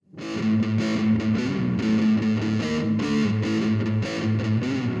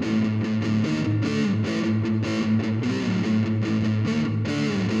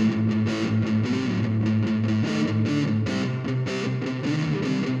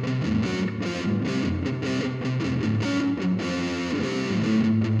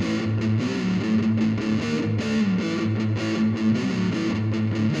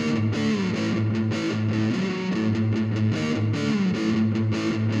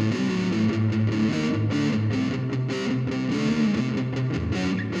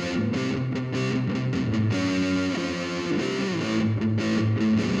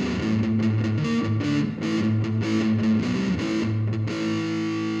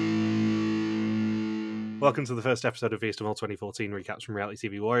Welcome to the first episode of Feast of All 2014 recaps from Reality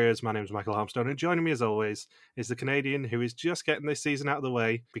TV Warriors. My name is Michael Harmstone, and joining me as always is the Canadian who is just getting this season out of the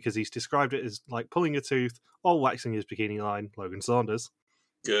way because he's described it as like pulling a tooth or waxing his bikini line, Logan Saunders.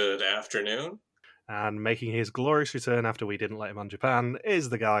 Good afternoon. And making his glorious return after we didn't let him on Japan is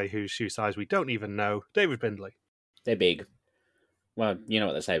the guy whose shoe size we don't even know, David Bindley. They're big. Well, you know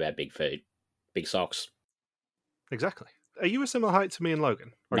what they say about big food. Big socks. Exactly. Are you a similar height to me and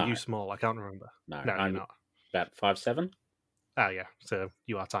Logan? Or No. are you small? I can't remember. No, you're I'm not. about 5'7". Ah, yeah. So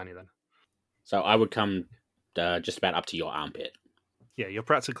you are tiny then. So I would come just about up to your armpit. Yeah, you're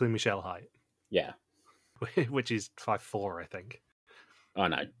practically Michelle height. Yeah. Which is 5'4", I think. Oh,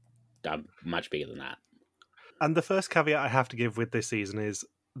 no. I'm much bigger than that. And the first caveat I have to give with this season is,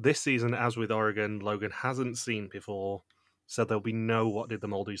 this season, as with Oregon, Logan hasn't seen before, so there'll be no What Did the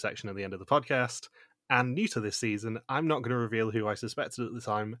Mole Do section at the end of the podcast. And new to this season, I'm not going to reveal who I suspected at the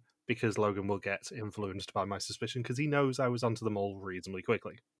time, because Logan will get influenced by my suspicion, because he knows I was onto the mole reasonably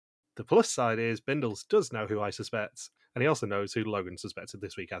quickly. The plus side is, Bindles does know who I suspect, and he also knows who Logan suspected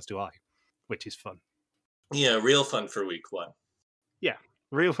this week, as do I, which is fun. Yeah, real fun for week one. Yeah.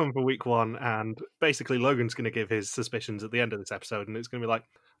 Real fun for week one, and basically Logan's going to give his suspicions at the end of this episode, and it's going to be like,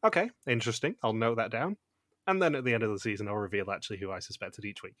 okay, interesting, I'll note that down. And then at the end of the season, I'll reveal actually who I suspected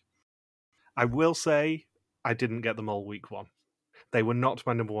each week. I will say, I didn't get them all week one. They were not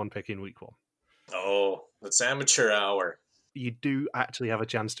my number one pick in week one. Oh, it's amateur hour. You do actually have a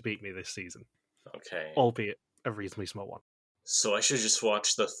chance to beat me this season, Okay. albeit a reasonably small one. So I should just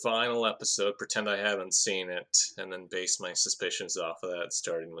watch the final episode, pretend I haven't seen it, and then base my suspicions off of that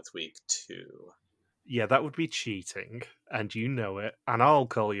starting with week 2. Yeah, that would be cheating, and you know it, and I'll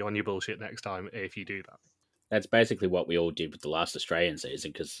call you on your bullshit next time if you do that. That's basically what we all did with the last Australian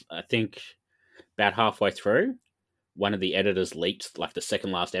season, because I think about halfway through, one of the editors leaked like the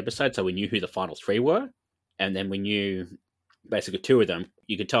second last episode, so we knew who the final 3 were, and then we knew basically 2 of them.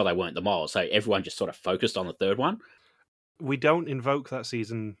 You could tell they weren't the mole, so everyone just sort of focused on the third one. We don't invoke that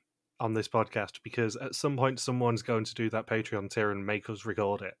season on this podcast because at some point someone's going to do that Patreon tier and make us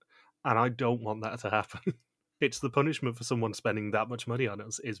record it. And I don't want that to happen. It's the punishment for someone spending that much money on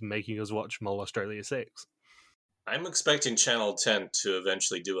us is making us watch Mole Australia 6. I'm expecting Channel 10 to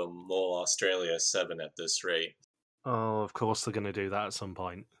eventually do a Mole Australia 7 at this rate. Oh, of course they're going to do that at some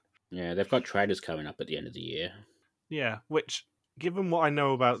point. Yeah, they've got Traders coming up at the end of the year. Yeah, which, given what I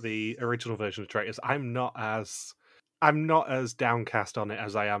know about the original version of Traitors, I'm not as downcast on it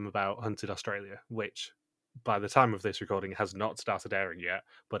as I am about Hunted Australia, which, by the time of this recording, has not started airing yet,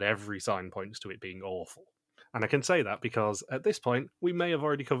 but every sign points to it being awful. And I can say that because, at this point, we may have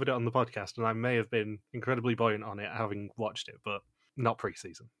already covered it on the podcast, and I may have been incredibly buoyant on it having watched it, but not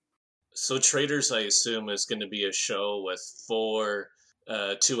pre-season. So Traders, I assume, is going to be a show with 4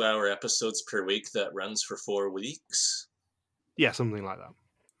 2-hour episodes per week that runs for 4 weeks? Yeah, something like that.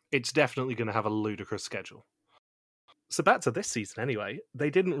 It's definitely going to have a ludicrous schedule. So back to this season anyway, they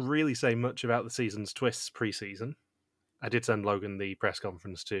didn't really say much about the season's twists pre-season. I did send Logan the press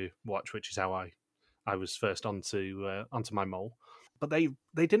conference to watch, which is how I was first onto my mole. But they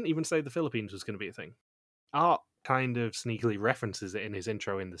didn't even say the Philippines was going to be a thing. Art kind of sneakily references it in his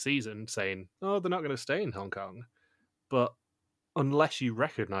intro in the season, saying, oh, they're not going to stay in Hong Kong. But unless you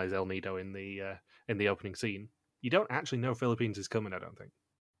recognize El Nido in the opening scene, you don't actually know Philippines is coming, I don't think.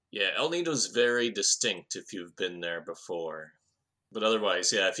 Yeah, El Nido's very distinct if you've been there before. But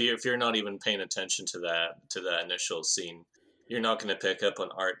otherwise, yeah, if you're not even paying attention to that initial scene, you're not going to pick up on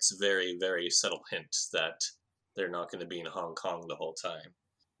Art's very, very subtle hint that they're not going to be in Hong Kong the whole time.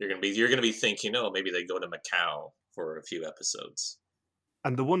 You're going to be thinking, oh, maybe they go to Macau for a few episodes.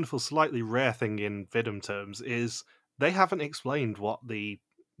 And the wonderful, slightly rare thing in Vidum terms is they haven't explained what the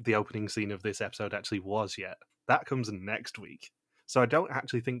opening scene of this episode actually was yet. That comes next week. So I don't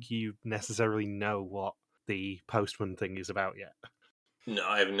actually think you necessarily know what the postman thing is about yet. No,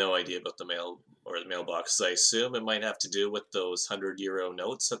 I have no idea about the mail or the mailbox. I assume it might have to do with those €100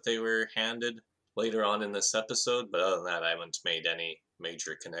 notes that they were handed later on in this episode. But other than that, I haven't made any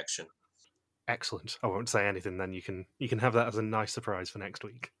major connection. Excellent. I won't say anything then. You can have that as a nice surprise for next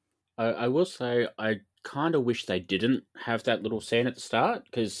week. I will say I kind of wish they didn't have that little scene at the start,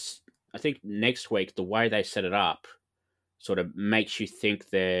 because I think next week, the way they set it up sort of makes you think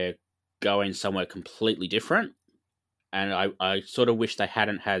they're going somewhere completely different. And I sort of wish they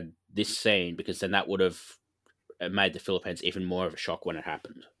hadn't had this scene, because then that would have made the Philippines even more of a shock when it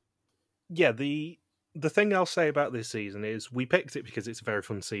happened. Yeah, the thing I'll say about this season is we picked it because it's a very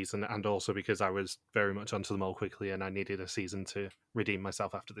fun season, and also because I was very much onto the mole quickly and I needed a season to redeem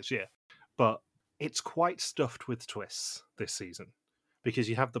myself after this year. But it's quite stuffed with twists this season. because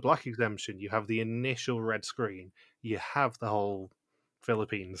you have the black exemption, you have the initial red screen, you have the whole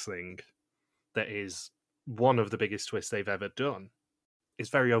Philippines thing that is one of the biggest twists they've ever done. It's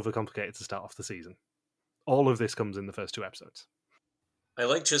very overcomplicated to start off the season. All of this comes in the first 2 episodes. I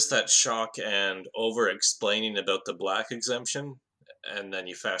like just that shock and over-explaining about the black exemption, and then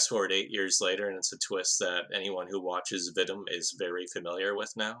you fast forward 8 years later, and it's a twist that anyone who watches Vidum is very familiar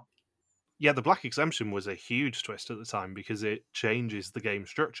with now. Yeah, the black exemption was a huge twist at the time because it changes the game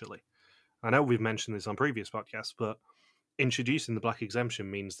structurally. I know we've mentioned this on previous podcasts, but introducing the black exemption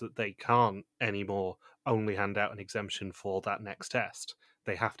means that they can't anymore only hand out an exemption for that next test.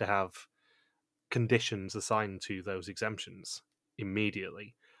 They have to have conditions assigned to those exemptions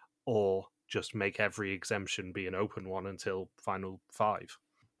immediately, or just make every exemption be an open one until final 5.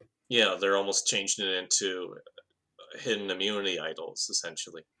 Yeah, they're almost changing it into hidden immunity idols,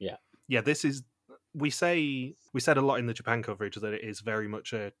 essentially. Yeah, this is we said a lot in the Japan coverage that it is very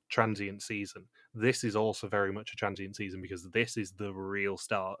much a transient season. This is also very much a transient season because this is the real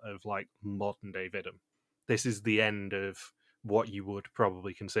start of like modern day Vidum. This is the end of what you would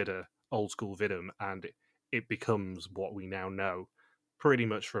probably consider old school Vidum, and it becomes what we now know pretty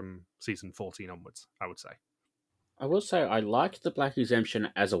much from season 14 onwards, I would say. I will say I like the black exemption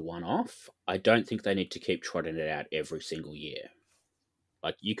as a one-off. I don't think they need to keep trotting it out every single year.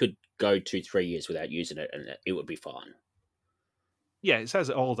 Like, you could go 2-3 years without using it and it would be fine. Yeah, it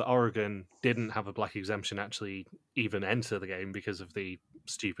says all that Oregon didn't have a black exemption actually even enter the game because of the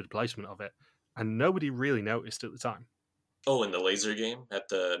stupid placement of it, and nobody really noticed at the time. Oh, in the laser game at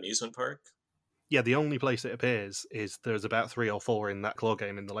the amusement park? Yeah, the only place it appears is there's about 3 or 4 in that claw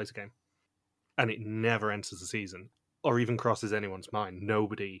game in the laser game, and it never enters the season or even crosses anyone's mind.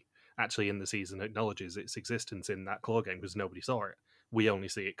 Nobody actually in the season acknowledges its existence in that claw game because nobody saw it. We only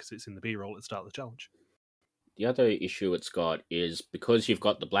see it because it's in the B-roll at the start of the challenge. The other issue it's got is because you've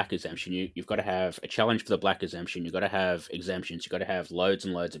got the black exemption, you've got to have a challenge for the black exemption, you've got to have exemptions, you've got to have loads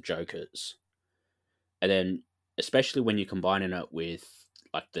and loads of jokers. And then, especially when you're combining it with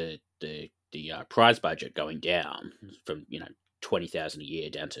like the prize budget going down from 20,000 a year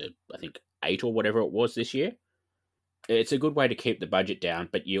down to I think 8 or whatever it was this year, it's a good way to keep the budget down.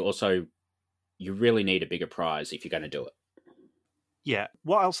 But you really need a bigger prize if you're going to do it. Yeah,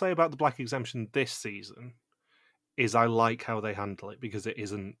 what I'll say about the black exemption this season is I like how they handle it because it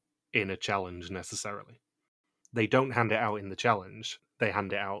isn't in a challenge necessarily. They don't hand it out in the challenge, they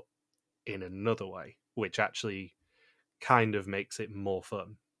hand it out in another way, which actually kind of makes it more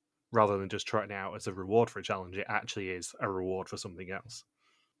fun. Rather than just trying it out as a reward for a challenge, it actually is a reward for something else.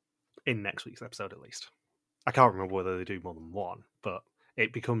 In next week's episode, at least. I can't remember whether they do more than one, but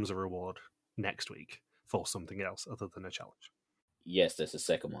it becomes a reward next week for something else other than a challenge. Yes, there's a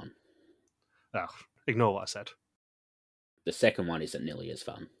second one. Oh, ignore what I said. The second one isn't nearly as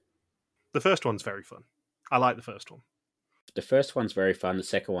fun. The first one's very fun. I like the first one. The first one's very fun. The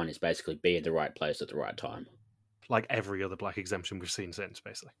second one is basically be in the right place at the right time. Like every other black exemption we've seen since,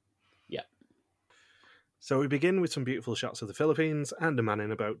 basically. Yeah. So we begin with some beautiful shots of the Philippines and a man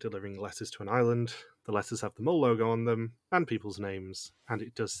in a boat delivering letters to an island. The letters have the mole logo on them and people's names, and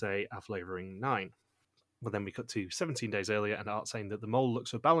it does say a flavouring 9. But then we cut to 17 days earlier and Art saying that the mole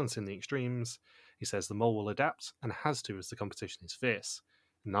looks for balance in the extremes. He says the mole will adapt and has to as the competition is fierce.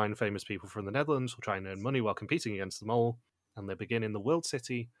 9 famous people from the Netherlands will try and earn money while competing against the mole, and they begin in the World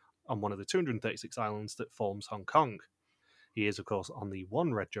City on one of the 236 islands that forms Hong Kong. He is, of course, on the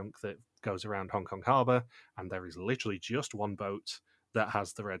one red junk that goes around Hong Kong Harbour, and there is literally just one boat that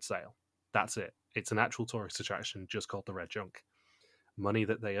has the red sail. That's it. It's an actual tourist attraction just called the Red Junk. Money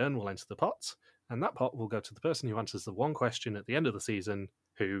that they earn will enter the pot, and that pot will go to the person who answers the one question at the end of the season,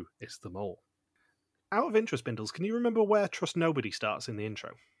 who is the mole. Out of interest, Bindles, can you remember where Trust Nobody starts in the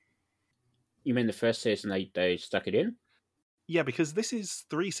intro? You mean the first season they stuck it in? Yeah, because this is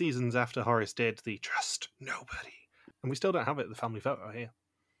 3 seasons after Horace did the Trust Nobody, and we still don't have it, the family photo here.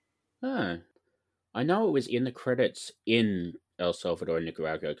 Oh. I know it was in the credits in El Salvador and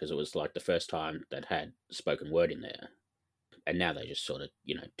Nicaragua because it was like the first time that had spoken word in there. And now they just sort of,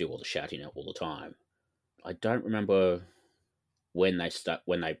 do all the shouting out all the time. I don't remember when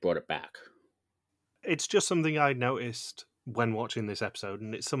they brought it back. It's just something I noticed when watching this episode,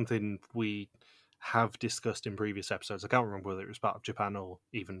 and it's something we have discussed in previous episodes. I can't remember whether it was part of Japan or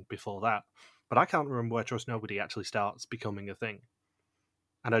even before that, but I can't remember where Trust Nobody actually starts becoming a thing.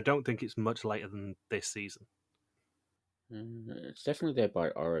 And I don't think it's much later than this season. It's definitely there by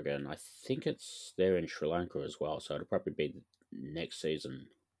Oregon. I think it's there in Sri Lanka as well, so it'll probably be next season.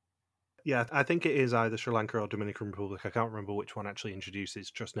 Yeah, I think it is either Sri Lanka or Dominican Republic. I can't remember which one actually introduces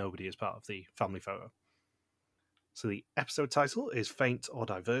Trust Nobody as part of the family photo. So the episode title is Feint or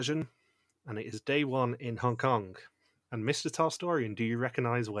Diversion, and it is day 1 in Hong Kong. And Mr. Tolstorian, do you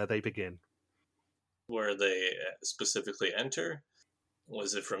recognise where they begin? Where they specifically enter?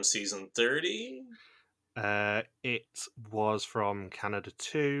 Was it from season 30? It was from Canada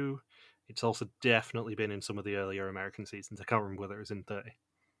 2. It's also definitely been in some of the earlier American seasons. I can't remember whether it was in 30.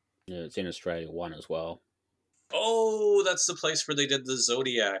 Yeah, it's in Australia 1 as well. Oh, that's the place where they did the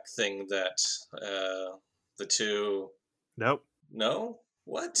Zodiac thing that the two... Nope. No?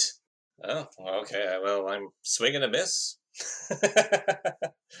 What? Oh, okay. Well, I'm swinging a miss.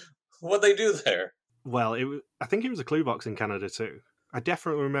 What'd they do there? Well, I think it was a clue box in Canada too. I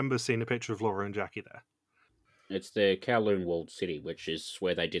definitely remember seeing a picture of Laura and Jackie there. It's the Kowloon Walled City, which is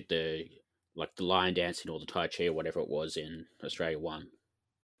where they did the lion dancing or the Tai Chi or whatever it was in Australia 1.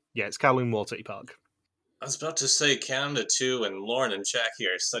 Yeah, it's Kowloon Walled City Park. I was about to say Canada 2 and Lauren and Jackie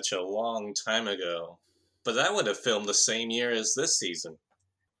are such a long time ago. But that would have filmed the same year as this season.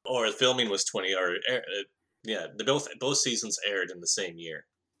 Or filming was 20, or yeah, both seasons aired in the same year.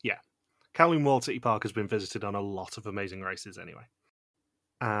 Yeah. Kowloon Walled City Park has been visited on a lot of amazing races anyway.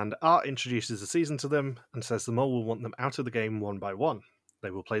 And Art introduces the season to them and says the mole will want them out of the game one by one. They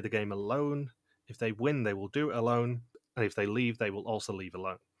will play the game alone. If they win, they will do it alone. And if they leave, they will also leave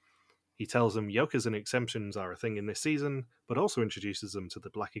alone. He tells them yokers and exemptions are a thing in this season, but also introduces them to the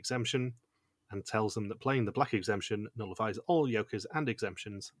black exemption and tells them that playing the black exemption nullifies all yokers and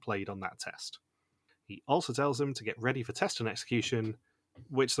exemptions played on that test. He also tells them to get ready for test and execution,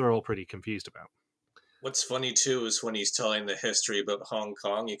 which they're all pretty confused about. What's funny, too, is when he's telling the history about Hong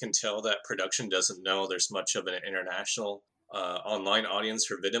Kong, you can tell that production doesn't know there's much of an international online audience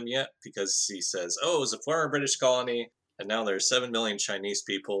for Vidum yet, because he says, oh, it was a former British colony, and now there's 7 million Chinese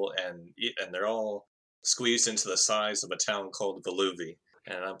people, and they're all squeezed into the size of a town called Valuvi.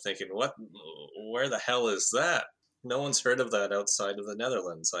 And I'm thinking, where the hell is that? No one's heard of that outside of the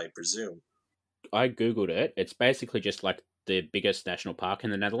Netherlands, I presume. I googled it. It's basically just like the biggest national park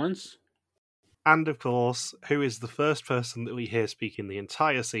in the Netherlands. And of course, who is the first person that we hear speaking the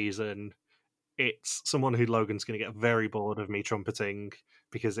entire season? It's someone who Logan's going to get very bored of me trumpeting,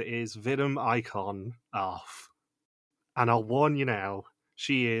 because it is Vidum icon Arf. And I'll warn you now,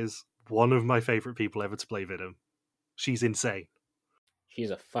 she is one of my favourite people ever to play Vidum. She's insane. She's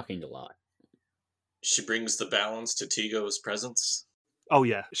a fucking delight. She brings the balance to Tigo's presence. Oh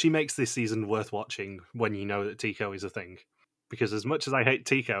yeah, she makes this season worth watching when you know that Tico is a thing. Because as much as I hate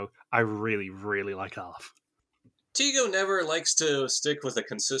Tico, I really, really like Arf. Tigo never likes to stick with a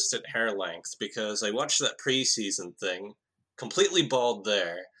consistent hair length, because I watched that preseason thing, completely bald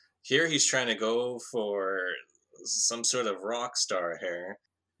there. Here he's trying to go for some sort of rock star hair,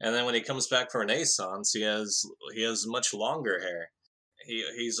 and then when he comes back for Renaissance, he has much longer hair.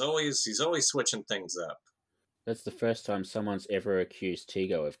 He's always switching things up. That's the first time someone's ever accused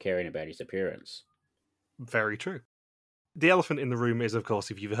Tigo of caring about his appearance. Very true. The elephant in the room is, of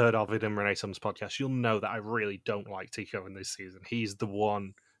course, if you've heard our Vidum Renaissance podcast, you'll know that I really don't like Tico in this season. He's the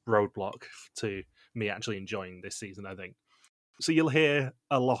one roadblock to me actually enjoying this season, I think. So you'll hear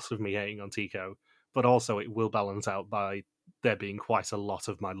a lot of me hating on Tico, but also it will balance out by there being quite a lot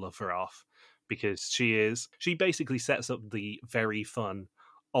of my love for Arf, because she basically sets up the very fun,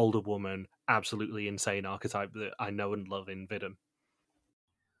 older woman, absolutely insane archetype that I know and love in Vidum.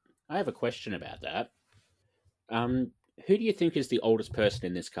 I have a question about that. Who do you think is the oldest person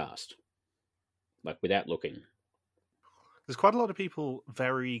in this cast? Like, without looking. There's quite a lot of people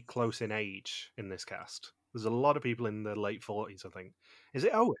very close in age in this cast. There's a lot of people in the late 40s, I think. Is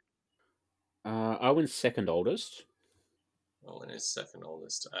it Owen? Owen's second oldest. Owen is second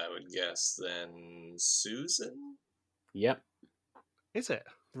oldest, I would guess. Then Susan? Yep. Is it?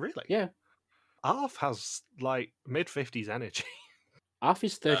 Really? Yeah. Arf has, like, mid-50s energy. Arf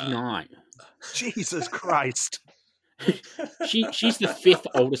is 39. Jesus Christ. She's the fifth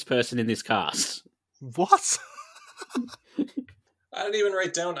oldest person in this cast. What? I didn't even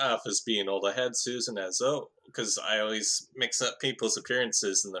write down Alf as being old. I had Susan as because I always mix up people's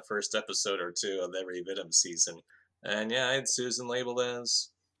appearances in the first episode or two of every Vidum season. And yeah, I had Susan labeled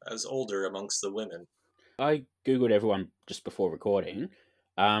as older amongst the women. I googled everyone just before recording.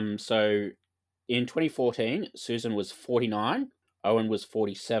 So in 2014, Susan was 49, Owen was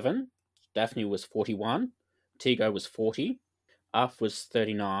 47, Daphne was 41, Tigo was 40, Arf was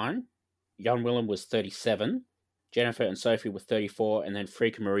 39, Jan Willem was 37, Jennifer and Sophie were 34, and then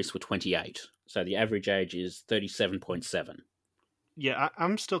Freek and Maurice were 28. So the average age is 37.7. Yeah,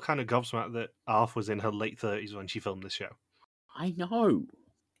 I'm still kind of gobsmacked that Arf was in her late 30s when she filmed this show. I know.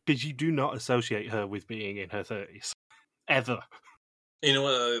 Because you do not associate her with being in her 30s. Ever. You know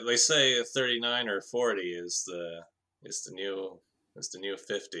what they say? 39 or 40 is the new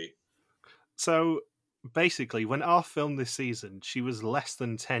 50. So basically, when Arf filmed this season, she was less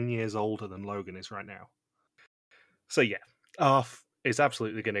than 10 years older than Logan is right now. So yeah, Arf is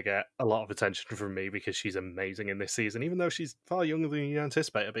absolutely going to get a lot of attention from me because she's amazing in this season, even though she's far younger than you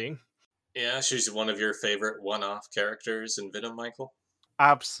anticipate her being. Yeah, she's one of your favorite one-off characters in Venom, Michael.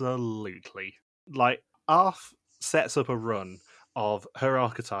 Absolutely. Like, Arf sets up a run of her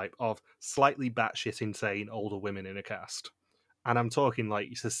archetype of slightly batshit insane older women in a cast. And I'm talking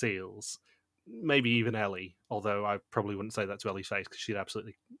like Cecile's, maybe even Ellie, although I probably wouldn't say that to Ellie's face because she'd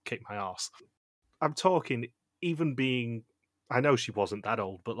absolutely kick my ass. I'm talking even being, I know she wasn't that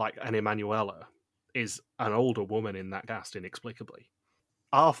old, but like an Emanuela is an older woman in that cast inexplicably.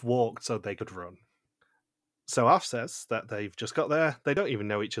 Arf walked so they could run. So Arf says that they've just got there, they don't even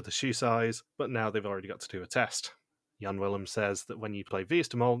know each other's shoe size, but now they've already got to do a test. Jan Willem says that when you play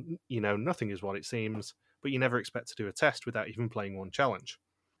Viestemol, you know nothing is what it seems, but you never expect to do a test without even playing one challenge.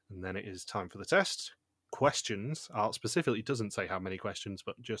 And then it is time for the test. Questions. Art specifically doesn't say how many questions,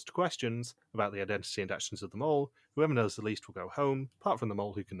 but just questions about the identity and actions of the mole. Whoever knows the least will go home, apart from the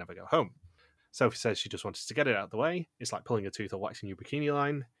mole who can never go home. Sophie says she just wanted to get it out of the way. It's like pulling a tooth or waxing your bikini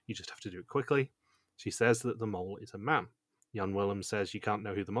line. You just have to do it quickly. She says that the mole is a man. Jan Willem says you can't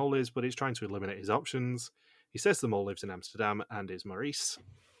know who the mole is, but he's trying to eliminate his options. He says the mole lives in Amsterdam and is Maurice.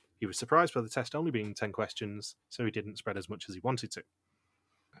 He was surprised by the test only being 10 questions, so he didn't spread as much as he wanted to.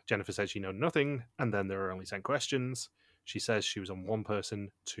 Jennifer says she knows nothing, and then there are only 10 questions. She says she was on one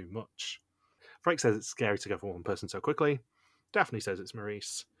person too much. Frank says it's scary to go for one person so quickly. Daphne says it's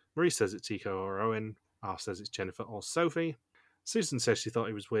Maurice. Maurice says it's Tico or Owen. Art says it's Jennifer or Sophie. Susan says she thought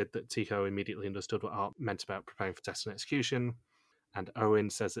it was weird that Tico immediately understood what Art meant about preparing for test and execution. And Owen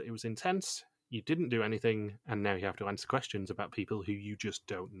says that it was intense. You didn't do anything, and now you have to answer questions about people who you just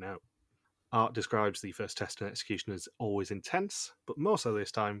don't know. Art describes the first test and execution as always intense, but more so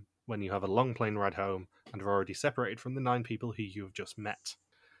this time when you have a long plane ride home and are already separated from the 9 people who you have just met.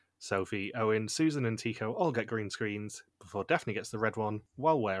 Sophie, Owen, Susan, and Tico all get green screens before Daphne gets the red one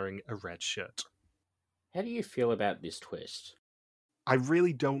while wearing a red shirt. How do you feel about this twist? I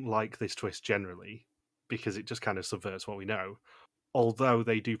really don't like this twist generally, because it just kind of subverts what we know. Although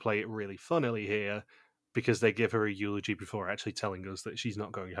they do play it really funnily here, because they give her a eulogy before actually telling us that she's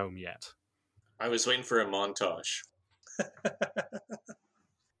not going home yet. I was waiting for a montage.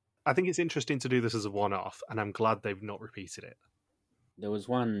 I think it's interesting to do this as a one-off, and I'm glad they've not repeated it. There was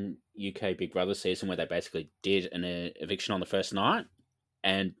one UK Big Brother season where they basically did an eviction on the first night,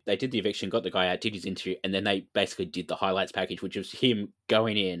 and they did the eviction, got the guy out, did his interview, and then they basically did the highlights package, which was him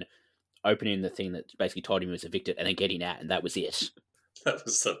going in, opening the thing that basically told him he was evicted, and then getting out, and that was it. That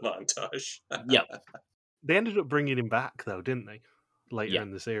was the montage. Yep. They ended up bringing him back, though, didn't they? Later Yep.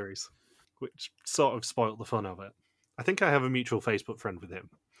 in the series, which sort of spoilt the fun of it. I think I have a mutual Facebook friend with him.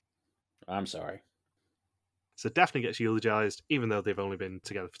 I'm sorry. So Daphne gets eulogized, even though they've only been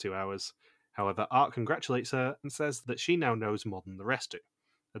together for 2 hours. However, Art congratulates her and says that she now knows more than the rest do.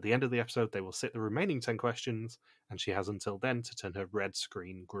 At the end of the episode, they will sit the remaining 10 questions, and she has until then to turn her red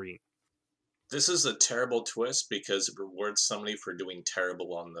screen green. This is a terrible twist because it rewards somebody for doing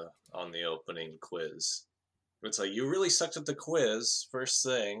terrible on the opening quiz. It's like, you really sucked at the quiz first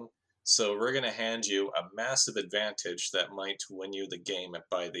thing, so we're going to hand you a massive advantage that might win you the game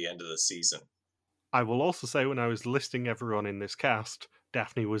by the end of the season. I will also say, when I was listing everyone in this cast,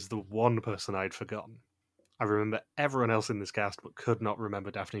 Daphne was the one person I'd forgotten. I remember everyone else in this cast, but could not remember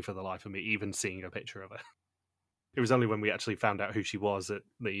Daphne for the life of me, even seeing a picture of her. It was only when we actually found out who she was at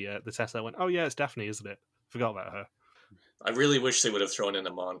the test that I went, oh yeah, it's Daphne, isn't it? Forgot about her. I really wish they would have thrown in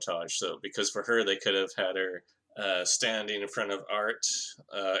a montage, though, because for her, they could have had her standing in front of Art,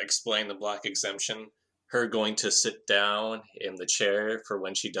 explain the black exemption, her going to sit down in the chair for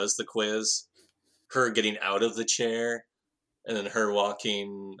when she does the quiz, her getting out of the chair, and then her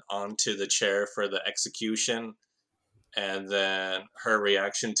walking onto the chair for the execution, and then her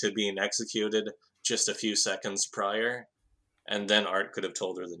reaction to being executed just a few seconds prior, and then Art could have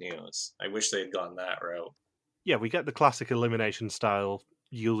told her the news. I wish they had gone that route. Yeah, we get the classic elimination style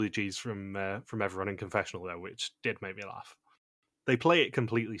eulogies from everyone in confessional, though, which did make me laugh. They play it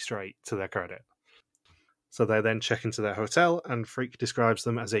completely straight, to their credit. So they then check into their hotel, and Freak describes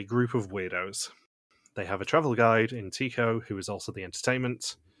them as a group of weirdos. They have a travel guide in Tico, who is also the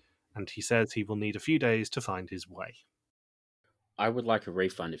entertainment, and he says he will need a few days to find his way. I would like a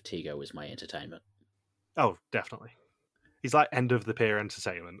refund if Tigo was my entertainment. Oh, definitely. He's like end of the pier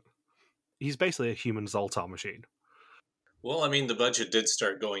entertainment. He's basically a human Zoltar machine. Well, I mean, the budget did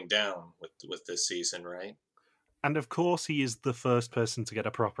start going down with this season, right? And of course, he is the first person to get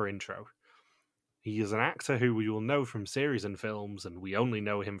a proper intro. He is an actor who we will know from series and films, and we only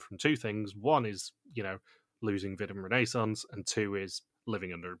know him from two things. One is, Losing Vidim Renaissance, and two is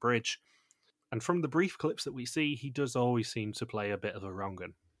Living Under a Bridge. And from the brief clips that we see, he does always seem to play a bit of a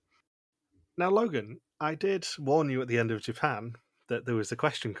wrong'un. Now, Logan, I did warn you at the end of Japan that there was a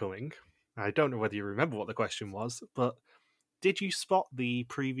question coming. I don't know whether you remember what the question was, but did you spot the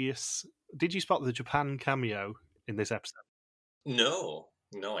Japan cameo in this episode? No,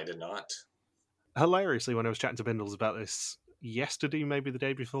 I did not. Hilariously, when I was chatting to Bindles about this yesterday, maybe the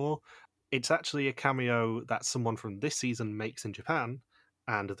day before, it's actually a cameo that someone from this season makes in Japan,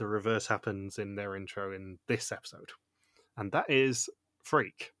 and the reverse happens in their intro in this episode. And that is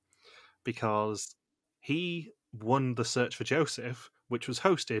Freak, because he won the Search for Joseph, which was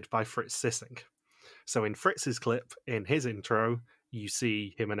hosted by Fritz Sissing. So in Fritz's clip, in his intro, you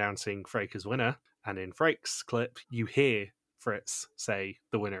see him announcing Freak as winner, and in Freak's clip, you hear Fritz say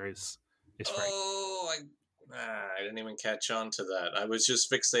the winner is Freak. Oh, I didn't even catch on to that. I was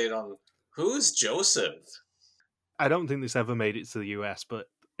just fixated on who's Joseph. I don't think this ever made it to the US, but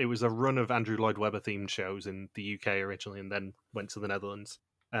it was a run of Andrew Lloyd Webber themed shows in the UK originally, and then went to the Netherlands,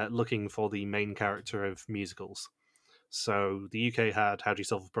 looking for the main character of musicals. So the UK had How Do You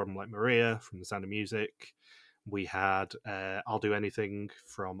Solve a Problem Like Maria from The Sound of Music. We had I'll Do Anything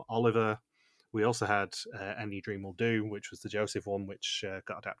from Oliver. We also had Any Dream Will Do, which was the Joseph one, which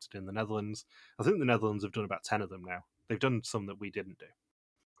got adapted in the Netherlands. I think the Netherlands have done about 10 of them now. They've done some that we didn't do.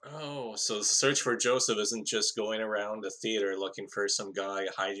 Oh, so the Search for Joseph isn't just going around a theater looking for some guy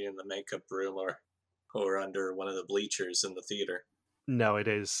hiding in the makeup room or under one of the bleachers in the theater. No, it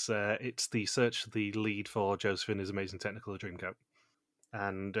is. It's the search for the lead for Joseph in His Amazing Technicolor Dreamcoat.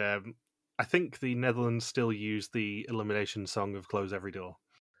 And I think the Netherlands still use the Illumination song of Close Every Door.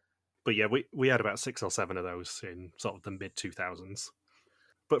 But yeah, we had about 6 or 7 of those in sort of the mid-2000s.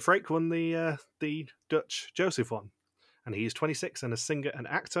 But Freek won the Dutch Joseph one. And he's 26 and a singer and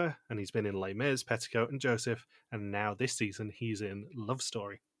actor, and he's been in Les Mis, Petticoat, and Joseph, and now this season he's in Love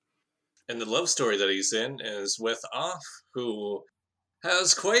Story. And the love story that he's in is with Off, who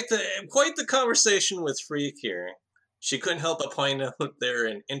has quite the conversation with Freak here. She couldn't help but point out they're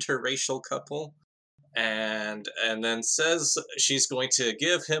an interracial couple, and then says she's going to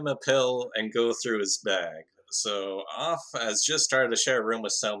give him a pill and go through his bag. So Off has just started to share a room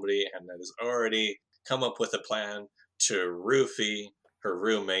with somebody and has already come up with a plan to roofie her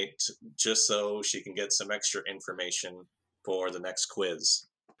roommate just so she can get some extra information for the next quiz.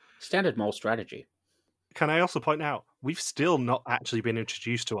 Standard mole strategy. Can I also point out, we've still not actually been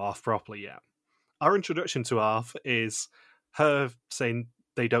introduced to Arf properly yet. Our introduction to Arf is her saying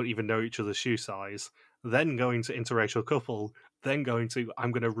they don't even know each other's shoe size, then going to interracial couple, then going to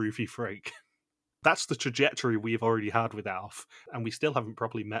I'm going to roofie Freak. That's the trajectory we've already had with Arf, and we still haven't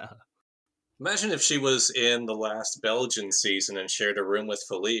properly met her. Imagine if she was in the last Belgian season and shared a room with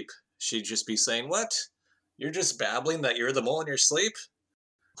Philippe. She'd just be saying, "What? You're just babbling that you're the mole in your sleep?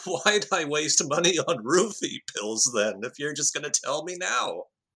 Why'd I waste money on roofie pills then, if you're just going to tell me now?"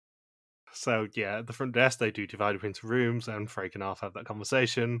 So yeah, at the front desk they do divide up into rooms, and Freak and Arf have that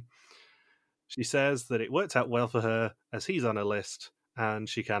conversation. She says that it worked out well for her, as he's on her list, and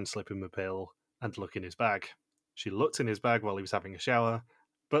she can slip him a pill and look in his bag. She looked in his bag while he was having a shower,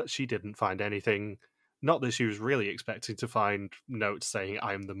 but she didn't find anything. Not that she was really expecting to find notes saying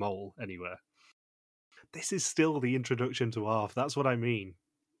I'm the mole anywhere. This is still the introduction to Arf, that's what I mean.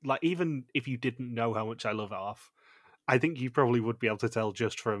 Like, even if you didn't know how much I love Arf, I think you probably would be able to tell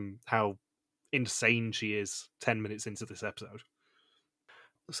just from how insane she is 10 minutes into this episode.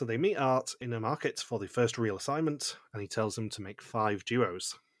 So they meet Art in a market for the first real assignment, and he tells them to make 5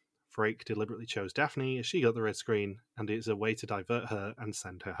 duos. Freak deliberately chose Daphne as she got the red screen, and it is a way to divert her and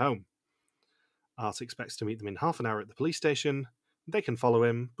send her home. Art expects to meet them in half an hour at the police station. They can follow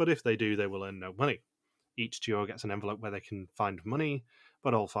him, but if they do, they will earn no money. Each duo gets an envelope where they can find money,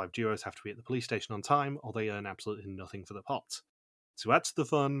 but all 5 duos have to be at the police station on time, or they earn absolutely nothing for the pot. To add to the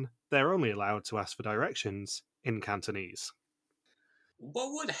fun, they're only allowed to ask for directions in Cantonese.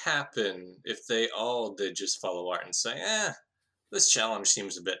 What would happen if they all did just follow Art and say, this challenge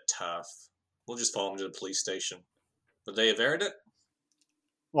seems a bit tough. We'll just follow him to the police station. Would they have aired it?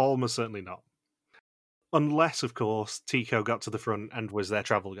 Almost certainly not. Unless, of course, Tico got to the front and was their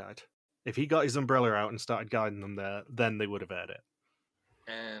travel guide. If he got his umbrella out and started guiding them there, then they would have aired it.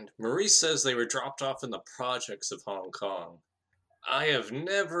 And Maurice says they were dropped off in the projects of Hong Kong. I have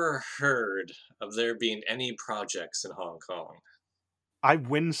never heard of there being any projects in Hong Kong. I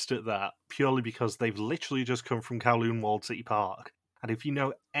winced at that purely because they've literally just come from Kowloon Walled City Park. And if you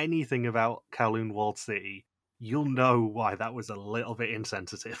know anything about Kowloon Walled City, you'll know why that was a little bit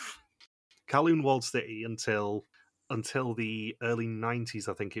insensitive. Kowloon Walled City until the early 90s,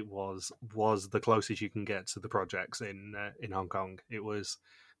 I think it was the closest you can get to the projects in Hong Kong. It was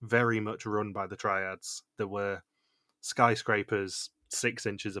very much run by the triads. There were skyscrapers 6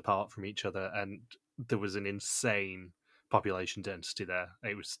 inches apart from each other, and there was an insane population density there.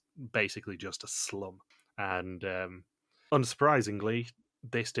 It was basically just a slum. And unsurprisingly,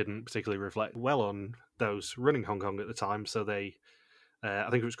 this didn't particularly reflect well on those running Hong Kong at the time. So they, I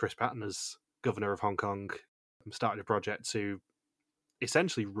think it was Chris Patten as governor of Hong Kong, started a project to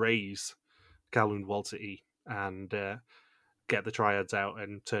essentially raise Kowloon Walled City and get the triads out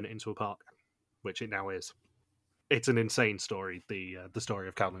and turn it into a park, which it now is. It's an insane story, the story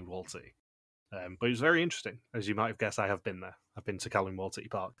of Kowloon Walled City. But it was very interesting. As you might have guessed, I have been there. I've been to Kowloon Walled City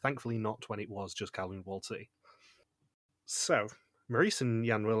Park. Thankfully not when it was just Kowloon Walled City. So, Maurice and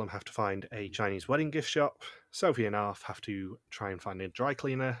Jan Willem have to find a Chinese wedding gift shop. Sophie and Arf have to try and find a dry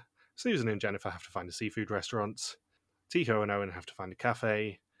cleaner. Susan and Jennifer have to find a seafood restaurant. Tico and Owen have to find a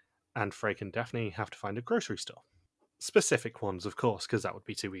cafe. And Frake and Daphne have to find a grocery store. Specific ones, of course, because that would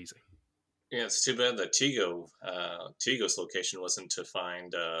be too easy. Yeah, it's too bad that Tigo's location wasn't to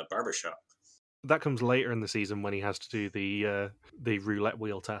find a barbershop. That comes later in the season when he has to do the roulette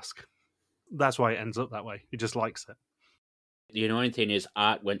wheel task. That's why it ends up that way. He just likes it. The annoying thing is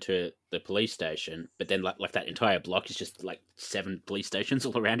Art went to the police station, but then like that entire block is just like 7 police stations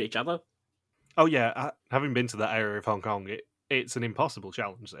all around each other. Oh yeah, having been to that area of Hong Kong, it's an impossible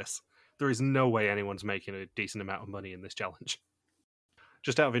challenge, this. There is no way anyone's making a decent amount of money in this challenge.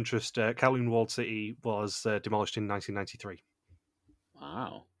 Just out of interest, Kowloon Walled City was demolished in 1993.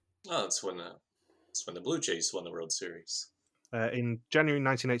 Wow. Oh, that's when the Blue Jays won the World Series. In January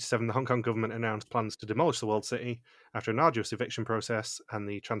 1987, the Hong Kong government announced plans to demolish the walled city after an arduous eviction process and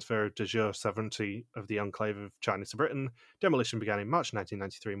the transfer of de jure sovereignty of the enclave of China to Britain. Demolition began in March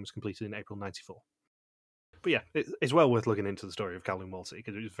 1993 and was completed in April 1994. But yeah, it's well worth looking into the story of Kowloon Walled City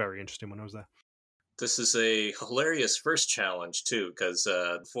because it was very interesting when I was there. This is a hilarious first challenge, too, because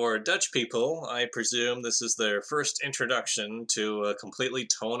for Dutch people, I presume this is their first introduction to a completely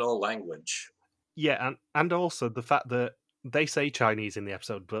tonal language. Yeah, and also the fact that they say Chinese in the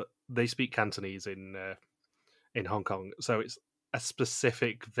episode, but they speak Cantonese in Hong Kong, so it's a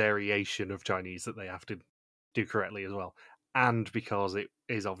specific variation of Chinese that they have to do correctly as well. And because it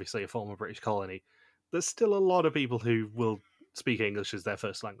is obviously a former British colony, there's still a lot of people who will speak English as their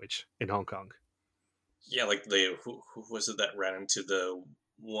first language in Hong Kong. Yeah, like who was it that ran into the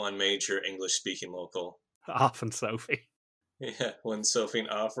one major English-speaking local? Arf and Sophie. Yeah, when Sophie and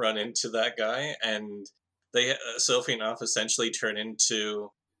Arf run into that guy, and Sophie and Arf essentially turn into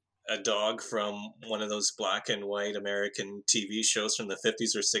a dog from one of those black and white American TV shows from the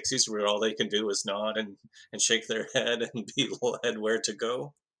 50s or 60s where all they can do is nod and shake their head and be led where to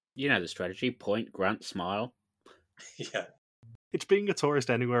go. You know the strategy: point, grunt, smile. Yeah. It's being a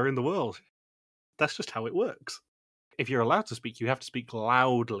tourist anywhere in the world. That's just how it works. If you're allowed to speak, you have to speak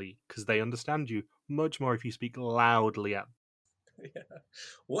loudly because they understand you much more if you speak loudly at. Yeah.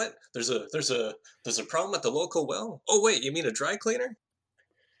 What? There's a problem at the local well? Oh wait, you mean a dry cleaner?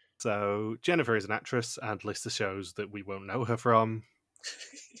 So Jennifer is an actress and lists the shows that we won't know her from.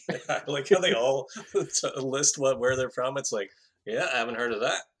 I like how they all list where they're from. It's like, yeah, I haven't heard of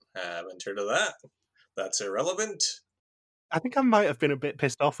that. I haven't heard of that. That's irrelevant. I think I might have been a bit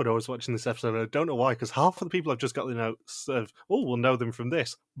pissed off when I was watching this episode. I don't know why, because half of the people have just got the notes of, oh, we'll know them from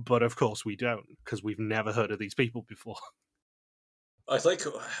this. But of course we don't, because we've never heard of these people before. I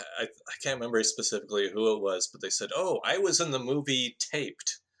can't remember specifically who it was, but they said, oh, I was in the movie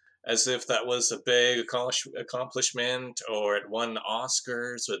Taped. As if that was a big accomplishment, or it won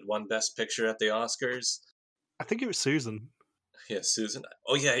Oscars, or it won Best Picture at the Oscars. I think it was Susan. Yeah, Susan.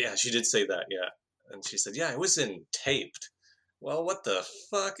 Oh, yeah, she did say that, yeah. And she said, yeah, I was in Taped. Well, what the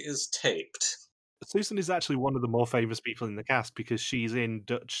fuck is Taped? Susan is actually one of the more famous people in the cast because she's in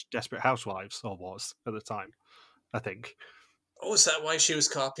Dutch Desperate Housewives, or was at the time, I think. Oh, is that why she was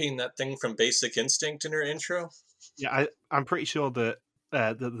copying that thing from Basic Instinct in her intro? Yeah, I'm pretty sure that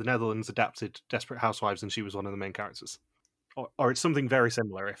the Netherlands adapted Desperate Housewives and she was one of the main characters. Or it's something very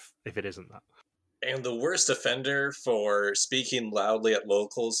similar if it isn't that. And the worst offender for speaking loudly at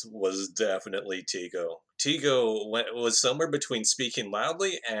locals was definitely Tigo. Tigo was somewhere between speaking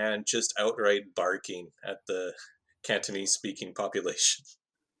loudly and just outright barking at the Cantonese-speaking population.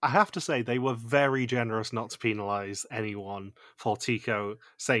 I have to say, they were very generous not to penalise anyone for Tico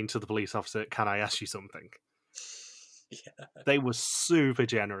saying to the police officer, can I ask you something? Yeah. They were super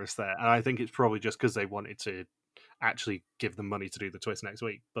generous there, and I think it's probably just because they wanted to actually give them money to do the twist next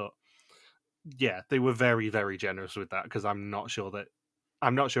week, but Yeah, they were very, very generous with that, because I'm not sure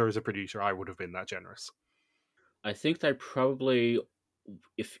as a producer I would have been that generous. I think they probably,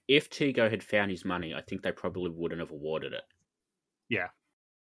 if Tigo had found his money, I think they probably wouldn't have awarded it. Yeah.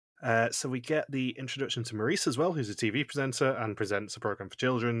 So we get the introduction to Maurice as well, who's a TV presenter and presents a program for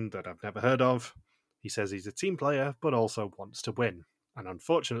children that I've never heard of. He says he's a team player, but also wants to win. And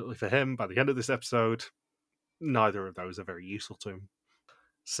unfortunately for him, by the end of this episode, neither of those are very useful to him.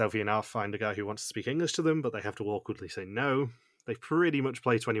 Sophie and Alf find a guy who wants to speak English to them, but they have to awkwardly say no. They pretty much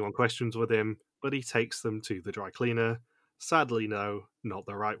play 21 questions with him, but he takes them to the dry cleaner. Sadly, no, not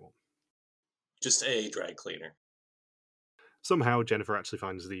the right one. Just a dry cleaner. Somehow, Jennifer actually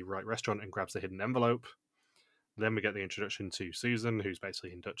finds the right restaurant and grabs the hidden envelope. Then we get the introduction to Susan, who's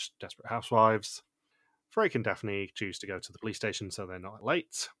basically in Dutch Desperate Housewives. Frake and Daphne choose to go to the police station so they're not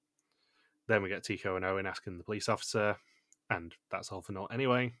late. Then we get Tico and Owen asking the police officer, and that's all for naught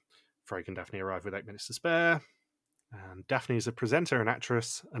anyway. Frake and Daphne arrive with 8 minutes to spare. And Daphne is a presenter and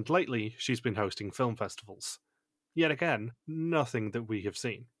actress, and lately she's been hosting film festivals. Yet again, nothing that we have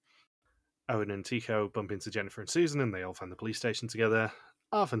seen. Owen and Tico bump into Jennifer and Susan, and they all find the police station together.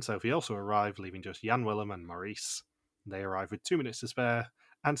 Arf and Sophie also arrive, leaving just Jan Willem and Maurice. They arrive with 2 minutes to spare,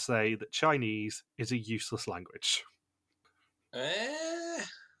 and say that Chinese is a useless language. I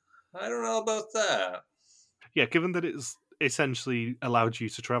don't know about that. Yeah, given that it's essentially allowed you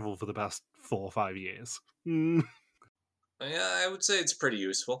to travel for the past 4 or 5 years. Yeah, I would say it's pretty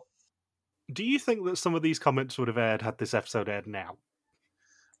useful. Do you think that some of these comments would have aired had this episode aired now?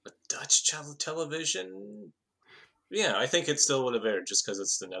 But Dutch television? Yeah, I think it still would have aired just because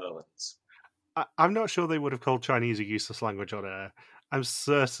it's the Netherlands. I'm not sure they would have called Chinese a useless language on air. I'm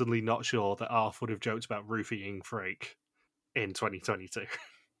certainly not sure that Arf would have joked about roofing Frake in 2022.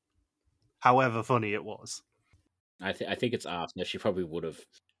 However funny it was. I think it's Arf. No, she probably would have.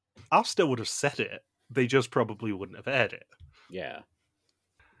 Arf still would have said it. They just probably wouldn't have aired it. Yeah.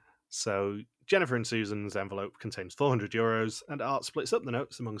 So Jennifer and Susan's envelope contains €400, and Art splits up the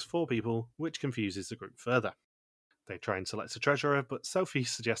notes amongst 4 people, which confuses the group further. They try and select a treasurer, but Sophie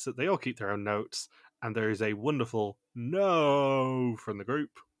suggests that they all keep their own notes, and there is a wonderful no from the group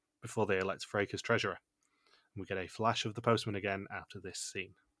before they elect Frake as treasurer. We get a flash of the postman again after this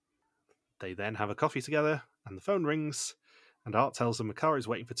scene. They then have a coffee together, and the phone rings, and Art tells them a car is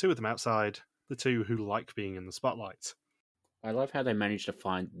waiting for 2 of them outside, the 2 who like being in the spotlight. I love how they managed to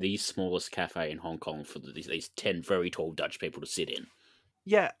find the smallest cafe in Hong Kong for these 10 very tall Dutch people to sit in.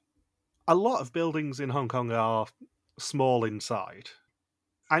 Yeah, a lot of buildings in Hong Kong are small inside.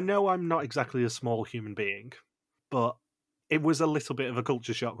 I know I'm not exactly a small human being, but it was a little bit of a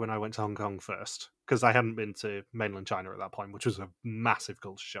culture shock when I went to Hong Kong first, because I hadn't been to mainland China at that point, which was a massive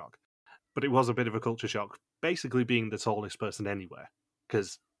culture shock. But it was a bit of a culture shock, basically being the tallest person anywhere,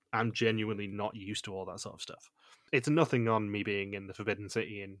 because I'm genuinely not used to all that sort of stuff. It's nothing on me being in the Forbidden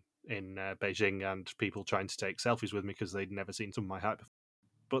City in Beijing and people trying to take selfies with me because they'd never seen some of my height before.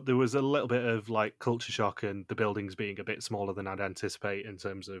 But there was a little bit of like culture shock and the buildings being a bit smaller than I'd anticipate in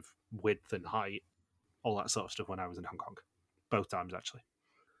terms of width and height, all that sort of stuff when I was in Hong Kong. Both times, actually.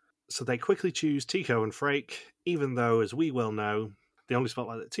 So they quickly choose Tico and Frake, even though, as we well know, the only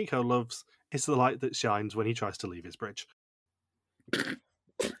spotlight that Tico loves is the light that shines when he tries to leave his bridge.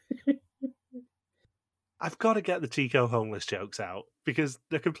 I've got to get the Tico homeless jokes out, because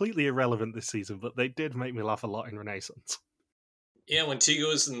they're completely irrelevant this season, but they did make me laugh a lot in Renaissance. Yeah, when Tigo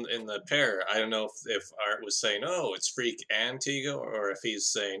was in the pair, I don't know if Art was saying, oh, it's Freak and Tigo, or if he's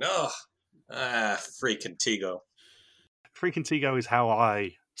saying, Freak and Tigo. Freak and Tigo is how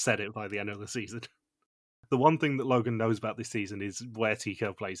I said it by the end of the season. The one thing that Logan knows about this season is where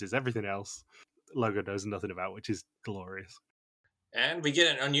Tico places. Everything else, Logan knows nothing about, which is glorious. And we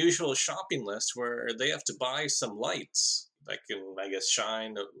get an unusual shopping list where they have to buy some lights that can, I guess,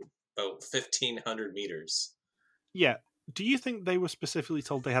 shine about 1,500 meters. Yeah. Do you think they were specifically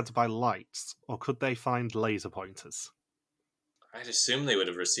told they had to buy lights, or could they find laser pointers? I'd assume they would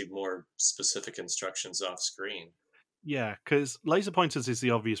have received more specific instructions off screen. Yeah, because laser pointers is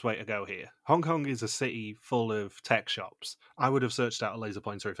the obvious way to go here. Hong Kong is a city full of tech shops. I would have searched out a laser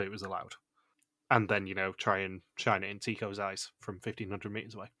pointer if it was allowed. And then, try and shine it in Tico's eyes from 1,500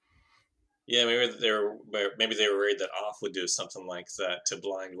 meters away. Yeah, maybe they were worried that Off would do something like that to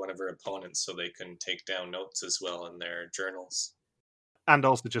blind one of her opponents so they can take down notes as well in their journals. And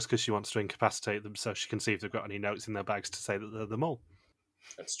also just because she wants to incapacitate them so she can see if they've got any notes in their bags to say that they're the mole.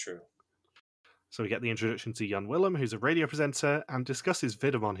 That's true. So we get the introduction to Jan Willem, who's a radio presenter, and discusses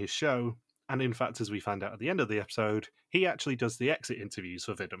Vidum on his show. And in fact, as we find out at the end of the episode, he actually does the exit interviews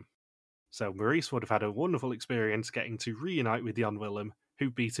for Vidum. So Maurice would have had a wonderful experience getting to reunite with Jan Willem, who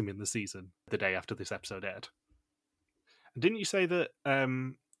beat him in the season the day after this episode aired. Didn't you say that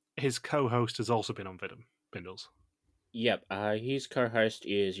his co-host has also been on Vidum, Bindles? Yep, his co-host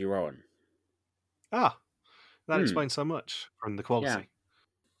is Euron. Ah, that explains so much from the quality. Yeah.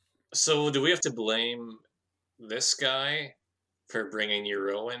 So do we have to blame this guy for bringing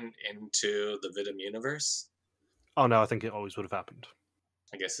Euron into the Vidum universe? Oh no, I think it always would have happened.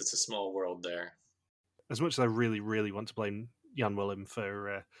 I guess it's a small world there. As much as I really, really want to blame Jan Willem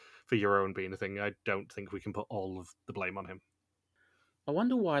for Euron being a thing, I don't think we can put all of the blame on him. I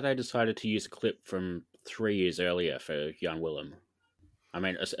wonder why they decided to use a clip from 3 years earlier for Jan Willem. I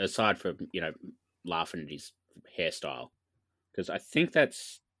mean, aside from, laughing at his hairstyle. Because I think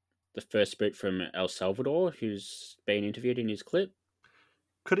that's the first boot from El Salvador who's been interviewed in his clip.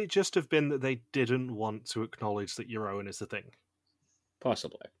 Could it just have been that they didn't want to acknowledge that Euron is the thing?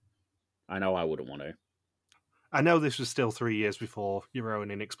 Possibly. I know I wouldn't want to. I know this was still 3 years before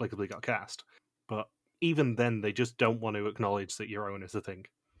Euron inexplicably got cast, but even then they just don't want to acknowledge that Euron is the thing.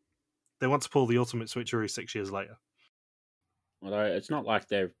 They want to pull the ultimate switcheroo 6 years later. Although it's not like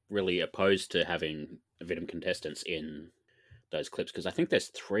they're really opposed to having Vidum contestants in those clips, because I think there's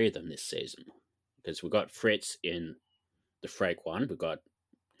 3 of them this season. Because we've got Fritz in the Frake one, we've got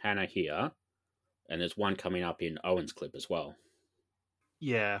Hannah here, and there's one coming up in Owen's clip as well.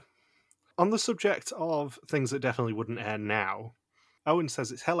 Yeah. On the subject of things that definitely wouldn't air now, Owen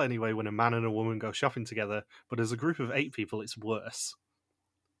says it's hell anyway when a man and a woman go shopping together, but as a group of 8 people, it's worse.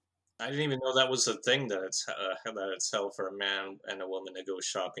 I didn't even know that was a thing, that it's hell for a man and a woman to go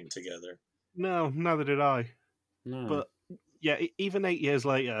shopping together. No, neither did I. No. But yeah, even 8 years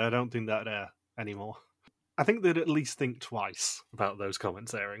later, I don't think that'd air anymore. I think they'd at least think twice about those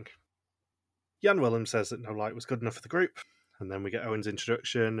comments airing. Jan Willem says that No Light was good enough for the group, and then we get Owen's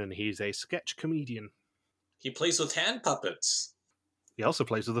introduction, and he's a sketch comedian. He plays with hand puppets. He also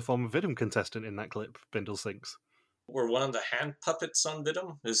plays with a former Vidum contestant in that clip, Bindles thinks. We're one of the hand puppets on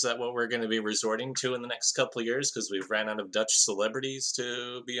Vidum? Is that what we're going to be resorting to in the next couple of years, because we've ran out of Dutch celebrities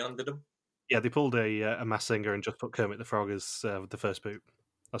to be on Vidum? Yeah, they pulled a Masked Singer and just put Kermit the Frog as the first boot.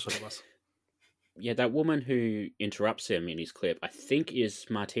 That's what it was. Yeah, that woman who interrupts him in his clip, I think is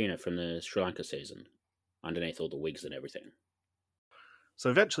Martina from the Sri Lanka season, underneath all the wigs and everything. So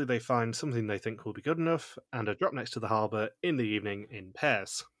eventually they find something they think will be good enough, and are dropped next to the harbour in the evening in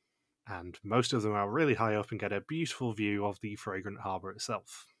pairs. And most of them are really high up and get a beautiful view of the fragrant harbour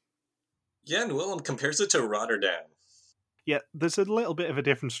itself. Jan Willem compares it to Rotterdam. Yeah, there's a little bit of a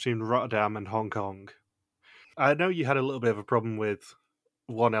difference between Rotterdam and Hong Kong. I know you had a little bit of a problem with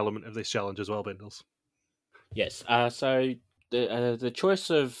one element of this challenge as well, Bindles. Yes, so the choice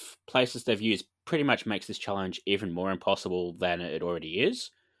of places they've used pretty much makes this challenge even more impossible than it already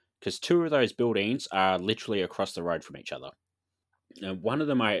is, because 2 of those buildings are literally across the road from each other. Now, one of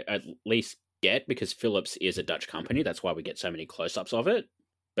them I at least get, because Philips is a Dutch company, that's why we get so many close-ups of it,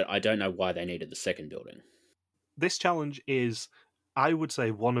 but I don't know why they needed the second building. This challenge is, I would say,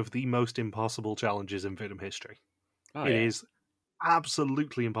 one of the most impossible challenges in Vidum history. It is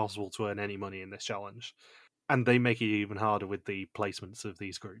absolutely impossible to earn any money in this challenge, and they make it even harder with the placements of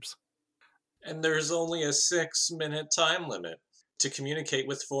these groups. And there's only a 6-minute time limit to communicate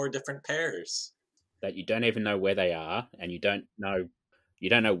with 4 different pairs. That you don't even know where they are, and you don't know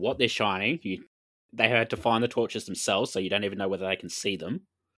what they're shining. They had to find the torches themselves, so you don't even know whether they can see them.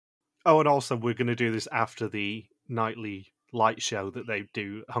 Oh, and also we're going to do this after the nightly light show that they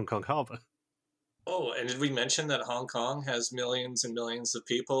do at Hong Kong Harbour. Oh, and did we mention that Hong Kong has millions and millions of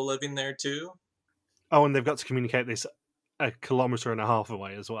people living there too? Oh, and they've got to communicate this 1.5 kilometres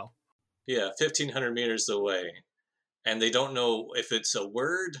away as well. Yeah, 1,500 meters away. And they don't know if it's a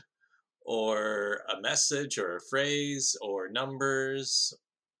word or a message or a phrase or numbers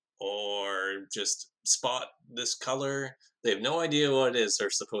or just spot this color. They have no idea what it is they're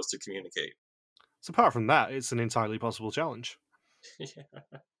supposed to communicate. So apart from that, it's an entirely possible challenge. Yeah.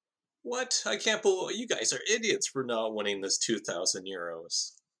 What? I can't believe you guys are idiots for not winning this 2,000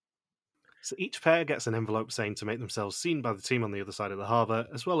 euros. So each pair gets an envelope saying to make themselves seen by the team on the other side of the harbour,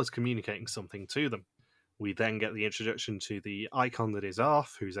 as well as communicating something to them. We then get the introduction to the icon that is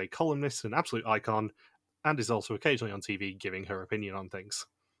Arf, who's a columnist, an absolute icon, and is also occasionally on TV giving her opinion on things.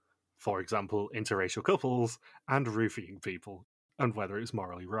 For example, interracial couples and roofing people, and whether it's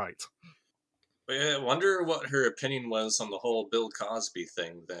morally right. I wonder what her opinion was on the whole Bill Cosby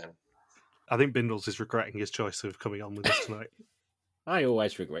thing then. I think Bindles is regretting his choice of coming on with us tonight. I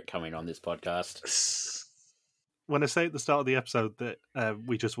always regret coming on this podcast. When I say at the start of the episode that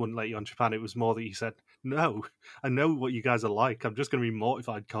we just wouldn't let you on Japan, it was more that you said, no, I know what you guys are like. I'm just going to be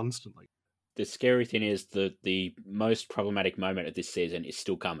mortified constantly. The scary thing is that the most problematic moment of this season is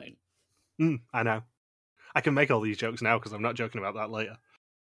still coming. I know. I can make all these jokes now because I'm not joking about that later.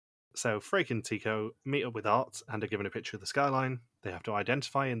 So Frake and Tico meet up with Art and are given a picture of the skyline. They have to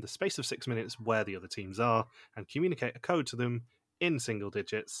identify in the space of 6 minutes where the other teams are and communicate a code to them in single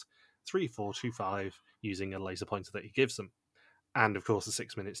digits, 3425, using a laser pointer that he gives them. And of course the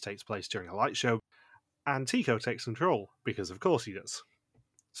 6 minutes takes place during a light show, and Tico takes control, because of course he does.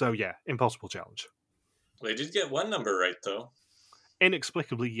 So yeah, impossible challenge. They did get one number right, though.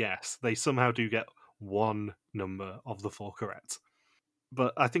 Inexplicably, yes, they somehow do get one number of the 4 correct.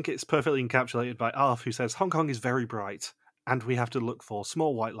 But I think it's perfectly encapsulated by Arf, who says Hong Kong is very bright, and we have to look for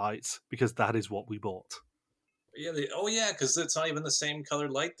small white lights because that is what we bought. Yeah, because it's not even the same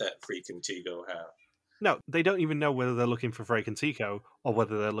colored light that Freak and Tigo have. No, they don't even know whether they're looking for Frake and Tico or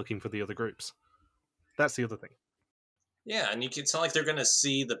whether they're looking for the other groups. That's the other thing. Yeah, and it's not like they're going to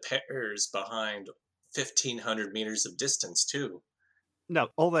see the pairs behind 1,500 meters of distance, too. No,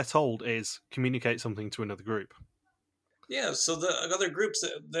 all they're told is communicate something to another group. Yeah, so the other groups,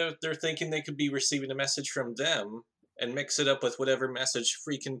 they're thinking they could be receiving a message from them and mix it up with whatever message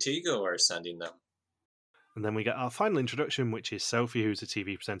Freak and Tigo are sending them. And then we get our final introduction, which is Sophie, who's a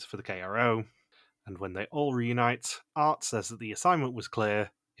TV presenter for the KRO. And when they all reunite, Art says that the assignment was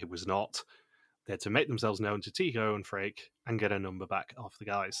clear. It was not. They had to make themselves known to Tico and Frake and get a number back off the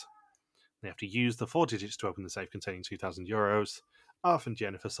guys. They have to use the 4 digits to open the safe containing €2,000. Arf and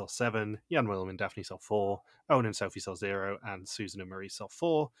Jennifer saw 7, Jan Willem and Daphne saw 4, Owen and Sophie saw 0, and Susan and Marie saw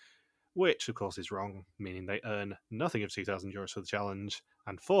 4, which of course is wrong, meaning they earn nothing of €2,000 for the challenge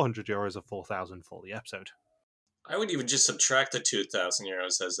and €400 of 4,000 for the episode. I would even just subtract the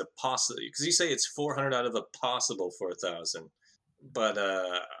 €2,000 as a possible, because you say it's 400 out of a possible 4,000, but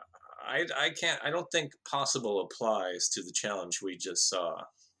I don't think possible applies to the challenge we just saw.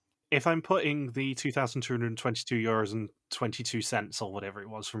 If I'm putting the €2,222 and 22 cents or whatever it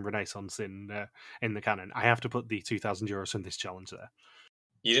was from Renaissance in the canon, I have to put the €2,000 from this challenge there.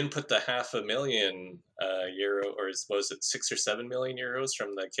 You didn't put the €500,000 euro, or was it 6 or 7 million euros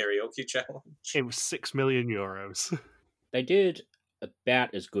from the karaoke challenge? It was €6 million. They did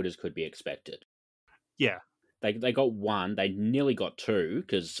about as good as could be expected. Yeah. They got 1. They nearly got 2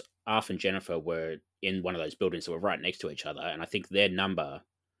 because Arf and Jennifer were in one of those buildings that were right next to each other, and I think their number,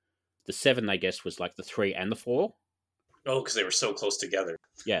 the 7 they guessed, was like the 3 and the 4. Oh, because they were so close together.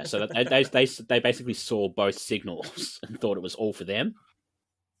 Yeah, so they basically saw both signals and thought it was all for them.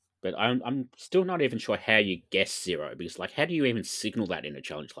 But I'm still not even sure how you guess 0, because like, how do you even signal that in a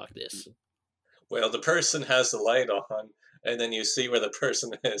challenge like this? Well, the person has the light on, and then you see where the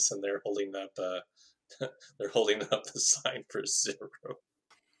person is, and they're holding up the sign for 0.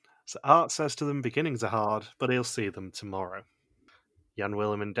 So Art says to them, beginnings are hard, but he'll see them tomorrow. Jan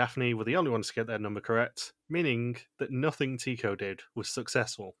Willem and Daphne were the only ones to get their number correct, meaning that nothing Tico did was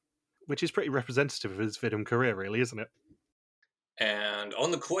successful, which is pretty representative of his Vidum career, really, isn't it? And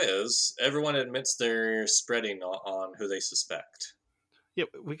on the quiz, everyone admits they're spreading on who they suspect. Yeah,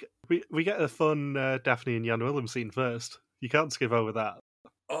 we get a fun Daphne and Jan Willem scene first. You can't skip over that.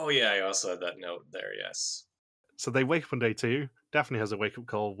 Oh yeah, I also had that note there, yes. So they wake up on day 2. Daphne has a wake-up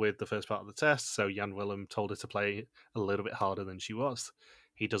call with the first part of the test, so Jan Willem told her to play a little bit harder than she was.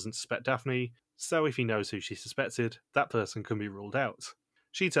 He doesn't suspect Daphne, so if he knows who she suspected, that person can be ruled out.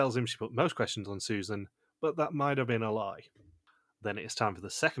 She tells him she put most questions on Susan, but that might have been a lie. Then it is time for the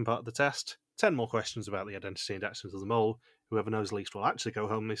second part of the test. 10 more questions about the identity and actions of the mole. Whoever knows least will actually go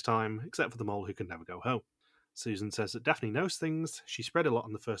home this time, except for the mole who can never go home. Susan says that Daphne knows things. She spread a lot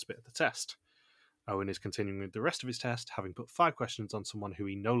on the first bit of the test. Owen is continuing with the rest of his test, having put 5 questions on someone who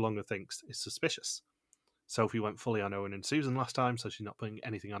he no longer thinks is suspicious. Sophie went fully on Owen and Susan last time, so she's not putting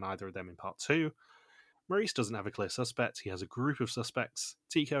anything on either of them in part 2. Maurice doesn't have a clear suspect. He has a group of suspects: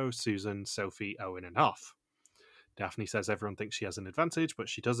 Tico, Susan, Sophie, Owen, and Arf. Daphne says everyone thinks she has an advantage, but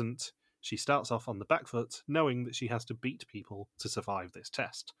she doesn't. She starts off on the back foot, knowing that she has to beat people to survive this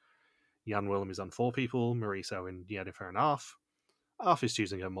test. Jan Willem is on 4 people: Maurice, Owen, Jennifer, and Arf. Arf is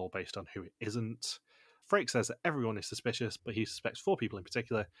choosing her mole based on who it isn't. Frake says that everyone is suspicious, but he suspects 4 people in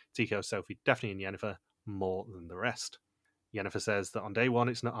particular: Tico, Sophie, Daphne, and Jennifer, more than the rest. Jennifer says that on day 1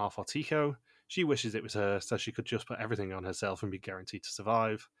 it's not Arf or Tico. She wishes it was her, so she could just put everything on herself and be guaranteed to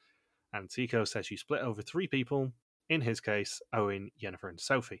survive. And Tico says she split over 3 people, in his case, Owen, Jennifer, and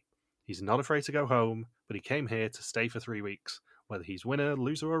Sophie. He's not afraid to go home, but he came here to stay for 3 weeks. Whether he's winner,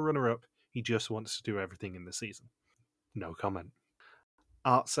 loser, or runner-up, he just wants to do everything in the season. No comment.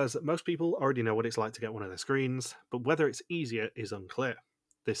 Art says that most people already know what it's like to get one of their screens, but whether it's easier is unclear.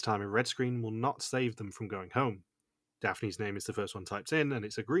 This time a red screen will not save them from going home. Daphne's name is the first one typed in, and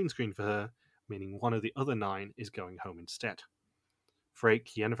it's a green screen for her, meaning one of the other 9 is going home instead.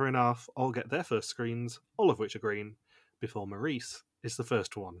 Frake, Yennefer, and Arf all get their first screens, all of which are green, before Maurice is the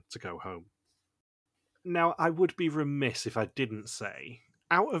first one to go home. Now, I would be remiss if I didn't say,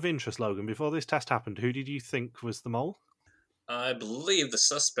 out of interest, Logan, before this test happened, who did you think was the mole? I believe the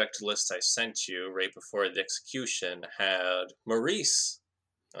suspect list I sent you right before the execution had Maurice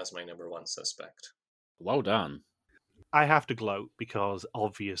as my number 1 suspect. Well done. I have to gloat because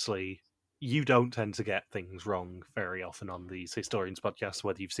obviously you don't tend to get things wrong very often on these Historians podcasts,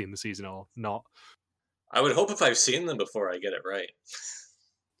 whether you've seen the season or not. I would hope if I've seen them before I get it right.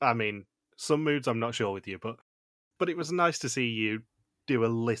 I mean, some moods I'm not sure with you, but it was nice to see you do a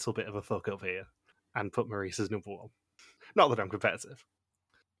little bit of a fuck up here and put Maurice as number 1. Not that I'm competitive.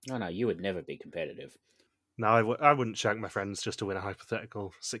 Oh no, you would never be competitive. No, I wouldn't shank my friends just to win a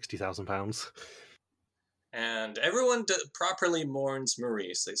hypothetical £60,000. And everyone properly mourns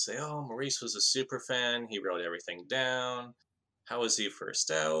Maurice. They say, oh, Maurice was a super fan. He wrote everything down. How was he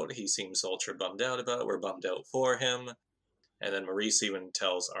first out? He seems ultra bummed out about it. We're bummed out for him. And then Maurice even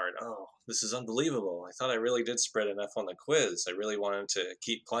tells Art, oh, this is unbelievable. I thought I really did spread enough on the quiz. I really wanted to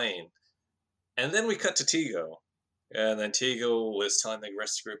keep playing. And then we cut to Tigo. And then Tigo was telling the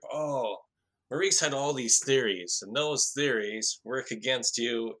rest of the group, oh, Maurice had all these theories. And those theories work against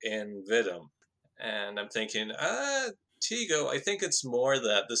you in Vidum. And I'm thinking, Tigo, I think it's more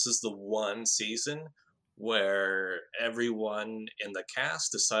that this is the one season where everyone in the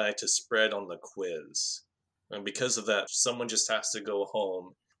cast decided to spread on the quiz. And because of that, someone just has to go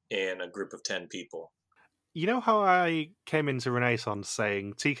home in a group of 10 people. You know how I came into Renaissance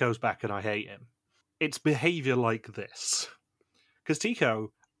saying Tico's back and I hate him? It's behaviour like this. Because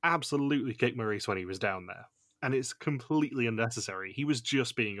Tico absolutely kicked Maurice when he was down there. And it's completely unnecessary. He was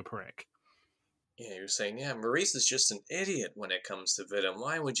just being a prick. Yeah, you're saying, yeah, Maurice is just an idiot when it comes to Vidum.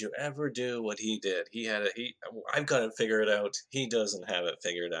 Why would you ever do what he did? I've got it figured out. He doesn't have it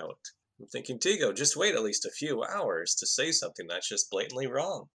figured out. I'm thinking, Tigo, just wait at least a few hours to say something that's just blatantly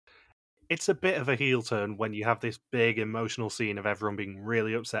wrong. It's a bit of a heel turn when you have this big emotional scene of everyone being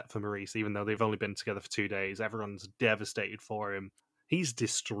really upset for Maurice, even though they've only been together for 2 days. Everyone's devastated for him. He's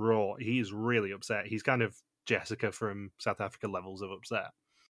distraught. He's really upset. He's kind of Jessica from South Africa levels of upset.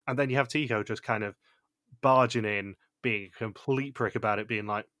 And then you have Tico just kind of barging in, being a complete prick about it, being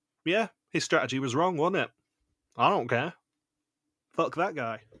like, yeah, his strategy was wrong, wasn't it? I don't care. Fuck that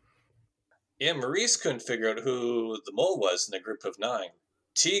guy. Yeah, Maurice couldn't figure out who the mole was in a group of 9.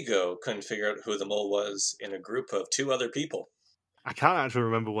 Tigo couldn't figure out who the mole was in a group of 2 other people. I can't actually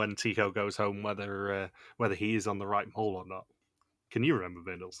remember when Tico goes home whether he is on the right mole or not. Can you remember,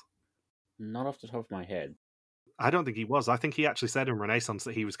 Bindles? Not off the top of my head. I don't think he was. I think he actually said in Renaissance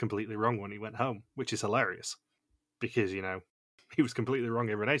that he was completely wrong when he went home, which is hilarious. Because, he was completely wrong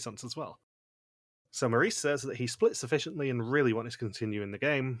in Renaissance as well. So Maurice says that he split sufficiently and really wanted to continue in the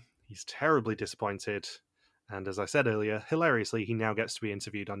game. He's terribly disappointed. And as I said earlier, hilariously, he now gets to be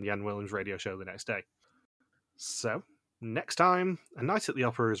interviewed on Jan Williams' radio show the next day. So, next time, A Night at the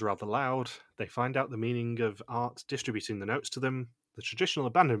Opera is rather loud. They find out the meaning of Art distributing the notes to them. The traditional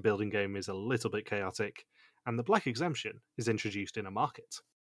abandoned building game is a little bit chaotic. And the Black Exemption is introduced in a market.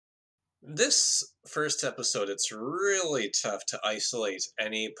 This first episode, it's really tough to isolate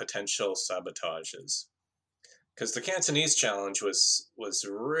any potential sabotages. Because the Cantonese challenge was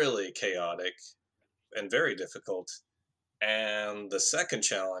really chaotic and very difficult. And the second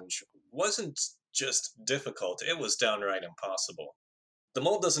challenge wasn't just difficult, it was downright impossible. The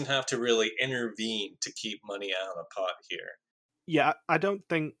mole doesn't have to really intervene to keep money out of the pot here. Yeah, I don't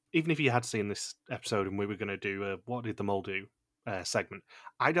think, even if you had seen this episode and we were going to do a What Did the Mole Do segment,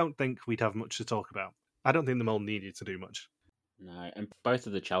 I don't think we'd have much to talk about. I don't think the mole needed to do much. No, and both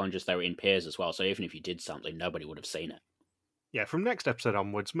of the challenges, they were in pairs as well, so even if you did something, nobody would have seen it. Yeah, from next episode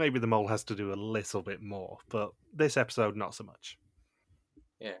onwards, maybe the mole has to do a little bit more, but this episode, not so much.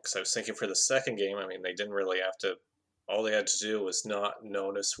 Yeah, because I was thinking for the second game, they didn't really have to... All they had to do was not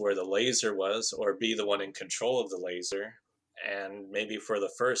notice where the laser was or be the one in control of the laser. And maybe for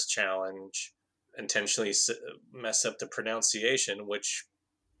the first challenge, intentionally mess up the pronunciation, which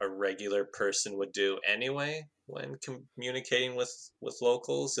a regular person would do anyway when communicating with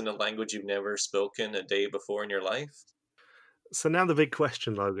locals in a language you've never spoken a day before in your life. So now the big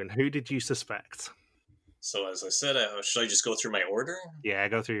question, Logan, who did you suspect? So as I said, should I just go through my order? Yeah,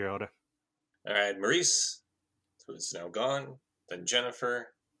 go through your order. All right, Maurice, who is now gone, then Jennifer,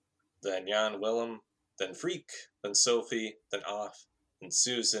 then Jan Willem, then Freak, then Sophie, then Off, then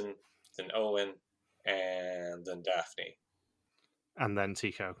Susan, then Owen, and then Daphne. And then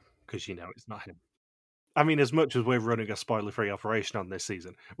Tico, because it's not him. I mean, as much as we're running a spoiler-free operation on this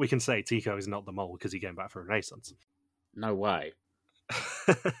season, we can say Tico is not the mole because he came back for Renaissance. No way.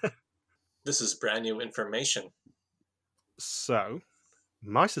 This is brand new information. So,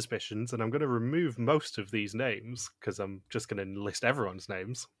 my suspicions, and I'm going to remove most of these names because I'm just going to list everyone's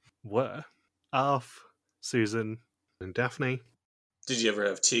names, were Arf, Susan, and Daphne. Did you ever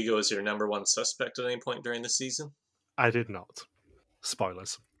have Tigo as your number one suspect at any point during the season? I did not.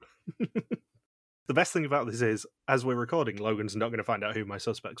 Spoilers. The best thing about this is, as we're recording, Logan's not going to find out who my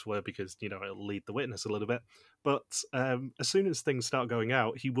suspects were because, it'll lead the witness a little bit. But as soon as things start going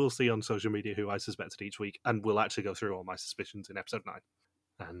out, he will see on social media who I suspected each week, and we'll actually go through all my suspicions in episode 9.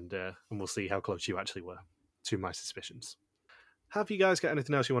 And we'll see how close you actually were to my suspicions. Have you guys got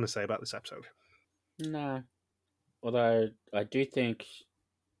anything else you want to say about this episode? No. Although, I do think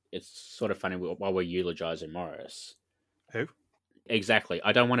it's sort of funny while we're eulogizing Morris. Who? Exactly.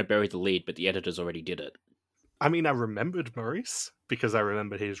 I don't want to bury the lead, but the editors already did it. I mean, I remembered Maurice because I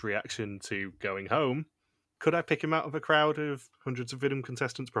remembered his reaction to going home. Could I pick him out of a crowd of hundreds of Vidum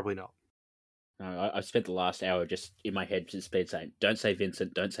contestants? Probably not. No, I've spent the last hour just in my head just been saying, don't say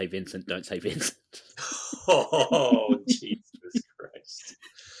Vincent, don't say Vincent, don't say Vincent. Oh, Jesus Christ.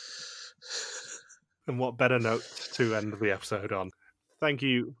 And what better note to end the episode on? Thank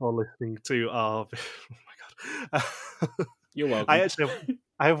you for listening to our... Oh my god. You're welcome.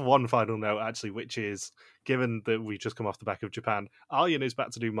 I have one final note, actually, which is, given that we've just come off the back of Japan, Aryan is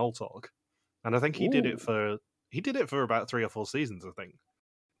back to do Mole Talk. And I think he did it for about 3 or 4 seasons, I think.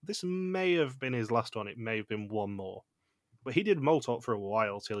 This may have been his last one. It may have been one more. But he did Mole Talk for a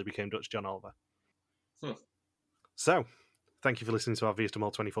while till he became Dutch John Oliver. So, thank you for listening to our Vias to Mole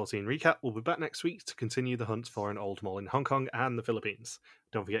 2014 recap. We'll be back next week to continue the hunt for an old mole in Hong Kong and the Philippines.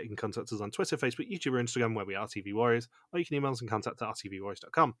 Don't forget you can contact us on Twitter, Facebook, YouTube, or Instagram where we are TV Warriors, or you can email us and contact at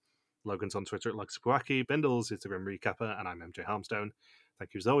rtvwarriors.com. Logan's on Twitter at Luxbuaki, Bindle's Instagram Recapper, and I'm MJ Harmstone.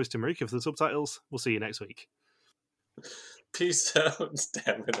 Thank you as always to Marika for the subtitles. We'll see you next week. Peace out.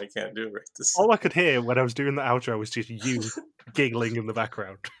 Damn it, I can't do it right this All I could hear when I was doing the outro was just you giggling in the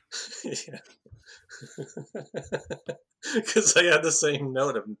background. Yeah. Because I had the same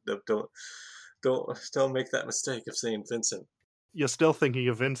note of don't make that mistake of saying Vincent. You're still thinking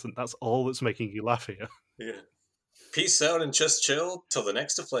of Vincent. That's all that's making you laugh here. Yeah. Peace out and just chill till the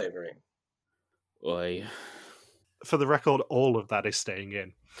next flavoring. Oi. For the record, all of that is staying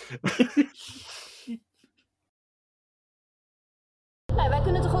in. Wij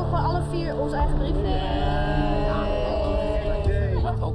kunnen toch ook gewoon alle 4 onze eigen brief nemen?